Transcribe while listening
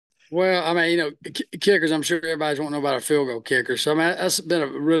Well, I mean, kickers, I'm sure everybody's wanting to know about a field goal kicker. So, I mean, that's been a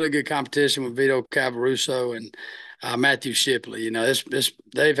really good competition with Vito Cavaruso and Matthew Shipley.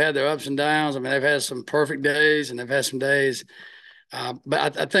 They've had their ups and downs. I mean, they've had some perfect days and they've had some days.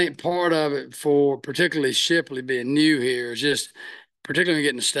 But I think part of it for particularly Shipley being new here is just particularly when you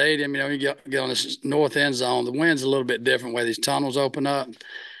get in the stadium, you get on this north end zone, the wind's a little bit different where these tunnels open up.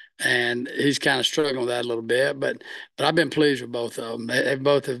 And he's kind of struggling with that a little bit, but I've been pleased with both of them. They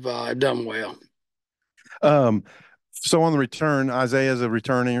both have done well. Um, so on the return, Isaiah's a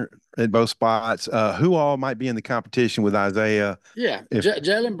returner at both spots. Who all might be in the competition with Isaiah? Yeah, If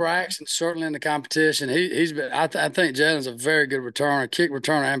Jalen Braxton certainly in the competition. He's been. I think Jalen's a very good returner, kick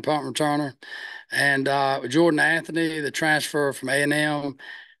returner and punt returner. And Jordan Anthony, the transfer from A&M,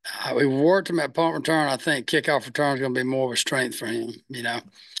 we worked him at punt return. I think kickoff return is going to be more of a strength for him.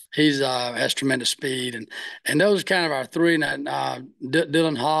 He's has tremendous speed, and those are kind of our three. And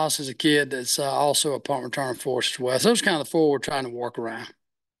Dylan Haas is a kid that's also a punt return for us as well. So those are kind of the four we're trying to work around.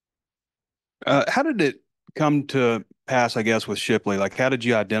 How did it come to pass, I guess, with Shipley? Like, how did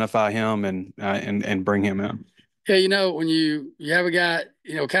you identify him and bring him in? Yeah, when you have a guy,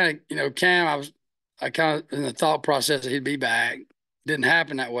 kind of, Cam, I kind of in the thought process that he'd be back. Didn't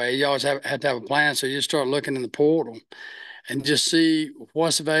happen that way. You always have to have a plan. So you start looking in the portal and just see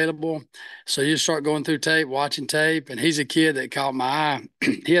what's available. So you start going through tape, watching tape, and he's a kid that caught my eye.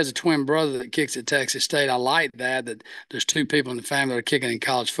 He has a twin brother that kicks at Texas State. I like that there's two people in the family that are kicking in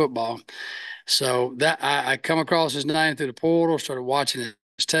college football. So that I come across his name through the portal, started watching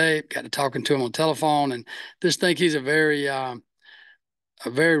his tape, got to talking to him on telephone, and just think he's a very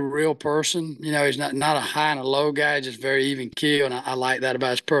real person. He's not a high and a low guy, just very even keel, and I like that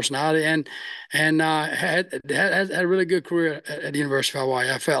about his personality. And had a really good career at the University of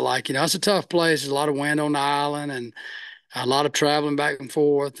Hawaii. I felt like it's a tough place. There's a lot of wind on the island and a lot of traveling back and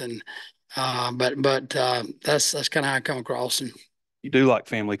forth, and but that's kind of how I come across him. You do like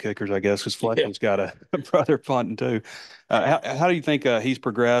family kickers, I guess, because Yeah. Fletcher's got a brother punting too. How do you think he's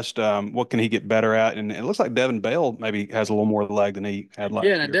progressed? What can he get better at? And it looks like Devin Bell maybe has a little more leg than he had last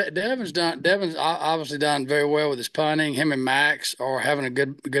Yeah, now year. Devin's obviously done very well with his punting. Him and Max are having a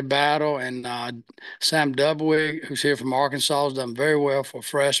good battle, and Sam Dubwig, who's here from Arkansas, has done very well for a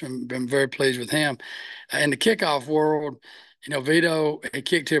freshman. Been very pleased with him. In the kickoff world, Vito had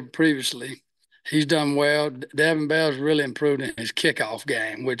kicked here previously. He's done well. Devin Bell's really improved in his kickoff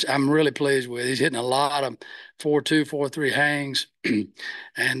game, which I'm really pleased with. He's hitting a lot of 4-2, 4-3 hangs.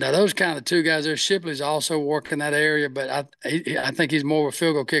 And those kind of the two guys there. Shipley's also working that area, but I think he's more of a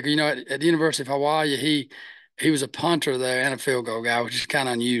field goal kicker. At the University of Hawaii, he was a punter there and a field goal guy, which is kind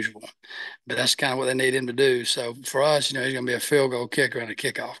of unusual. But that's kind of what they need him to do. So for us, he's going to be a field goal kicker and a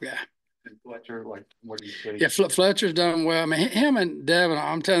kickoff guy. And Fletcher, like, what do you see? Yeah, Fletcher's done well. I mean, him and Devin,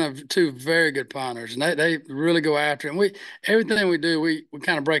 I'm telling you, two very good punters, and they really go after it. And everything we do, we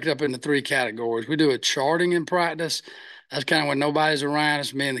kind of break it up into three categories. We do a charting in practice. That's kind of when nobody's around.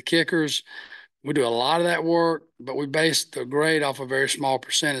 It's me and the kickers. We do a lot of that work, but we base the grade off a very small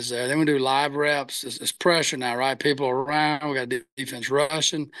percentage there. Then we do live reps. It's pressure now, right? People are around. We got defense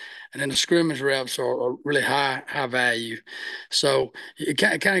rushing, and then the scrimmage reps are really high value. So you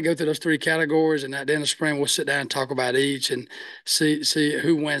kind of go through those three categories, and at the end of spring, we'll sit down and talk about each and see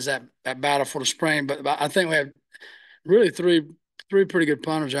who wins that battle for the spring. But I think we have really three pretty good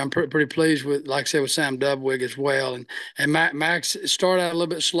punters. I'm pretty pleased with, like I said, with Sam Dubwig as well. And Max started out a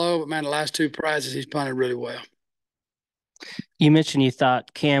little bit slow, but man, the last two prizes he's punted really well. You mentioned you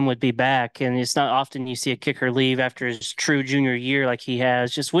thought Cam would be back, and it's not often you see a kicker leave after his true junior year like he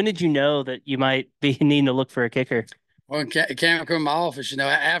has. Just when did you know that you might be needing to look for a kicker? Well, Cam came to my office,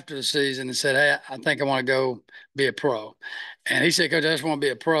 after the season and said, "Hey, I think I want to go be a pro." And he said, "Coach, I just want to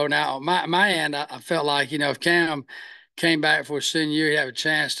be a pro." Now, my end, I felt like, if Cam came back for his senior year, he'd have a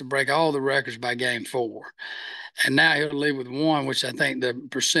chance to break all the records by game four. And now he'll leave with one, which I think the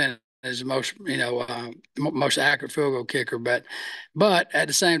percent is the most, most accurate field goal kicker. But at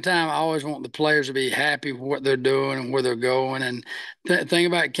the same time, I always want the players to be happy with what they're doing and where they're going. And the thing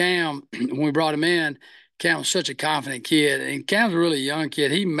about Cam, when we brought him in, Cam was such a confident kid, and Cam's a really young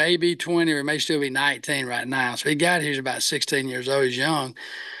kid. He may be 20 or he may still be 19 right now. So he got here, he's about 16 years old. He's young,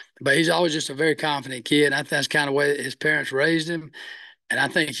 but he's always just a very confident kid. And I think that's kind of the way his parents raised him. And I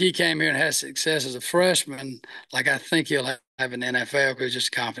think he came here and had success as a freshman, like I think he'll have in the NFL because he's just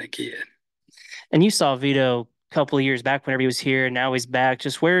a confident kid. And you saw Vito a couple of years back whenever he was here, and now he's back.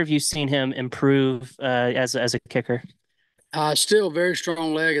 Just where have you seen him improve as a kicker? Still very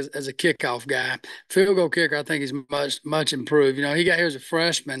strong leg as a kickoff guy. Field goal kicker, I think he's much improved. He got here as a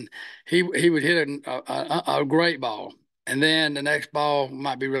freshman. He would hit a great ball. and then the next ball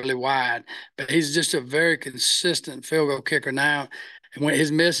might be really wide. But he's just a very consistent field goal kicker now. And when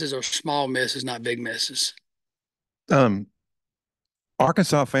his misses are small misses, not big misses.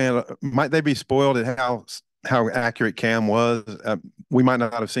 Arkansas fan, might they be spoiled at how accurate Cam was? We might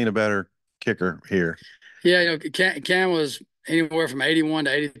not have seen a better kicker here. Yeah, Cam was anywhere from 81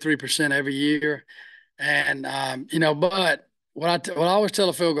 to 83% every year. And but what I always tell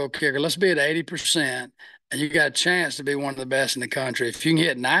a field goal kicker, let's be at 80%, and you got a chance to be one of the best in the country. If you can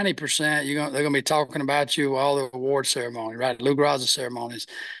hit 90%, they're gonna be talking about you all the award ceremony, right? Lou Graza ceremonies.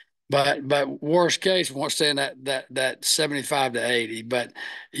 But worst case, we won't stay in that 75 to 80. But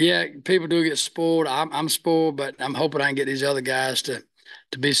yeah, people do get spoiled. I'm spoiled, but I'm hoping I can get these other guys to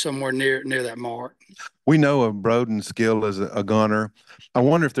be somewhere near that mark. We know of Broden's skill as a gunner. I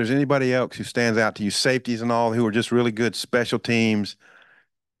wonder if there's anybody else who stands out to you, safeties and all, who are just really good special teams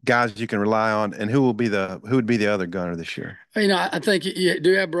guys you can rely on, and who would be the other gunner this year? I think you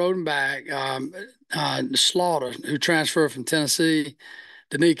do have Broden back. Slaughter, who transferred from Tennessee,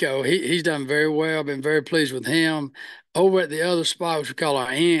 Danico, he's done very well. Been very pleased with him. Over at the other spot, which we call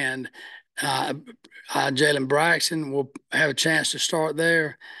our end, Jalen Braxton will have a chance to start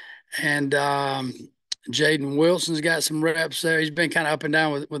there, and Jaden Wilson's got some reps there. He's been kind of up and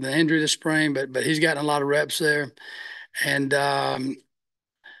down with an injury this spring, but he's gotten a lot of reps there, and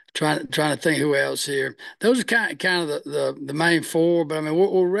trying to think who else here. Those are kind of the main four. But I mean, we're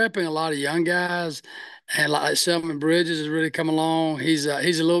repping a lot of young guys, and like Selman Bridges has really come along. He's a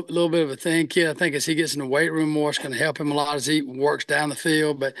little bit of a thin kid. I think as he gets in the weight room more, it's going to help him a lot as he works down the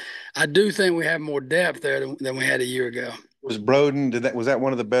field. But I do think we have more depth there than we had a year ago. Was Broden, was that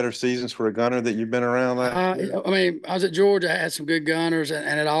one of the better seasons for a gunner that you've been around? I mean, I was at Georgia, I had some good gunners, and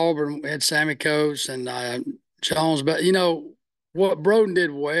at Auburn we had Sammy Coates and Jones. But what Broden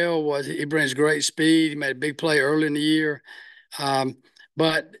did well was he brings great speed. He made a big play early in the year.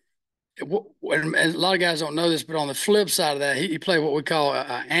 But and a lot of guys don't know this, but on the flip side of that, he played what we call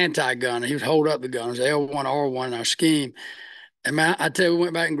an anti-gunner. He would hold up the gunners, L1, R1 in our scheme. And man, I tell you, we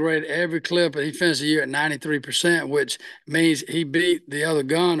went back and graded every clip, and he finished the year at 93%, which means he beat the other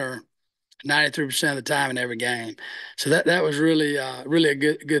gunner 93% of the time in every game. So that was really a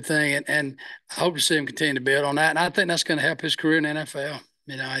good thing, and I hope to see him continue to build on that. And I think that's going to help his career in the NFL.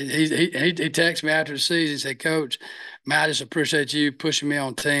 He texted me after the season and said, "Coach, man, I just appreciate you pushing me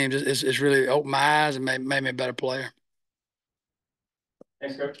on teams. It's really opened my eyes and made me a better player."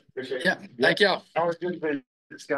 Thanks, Coach. Appreciate it. Yeah, thank y'all. Always good to be.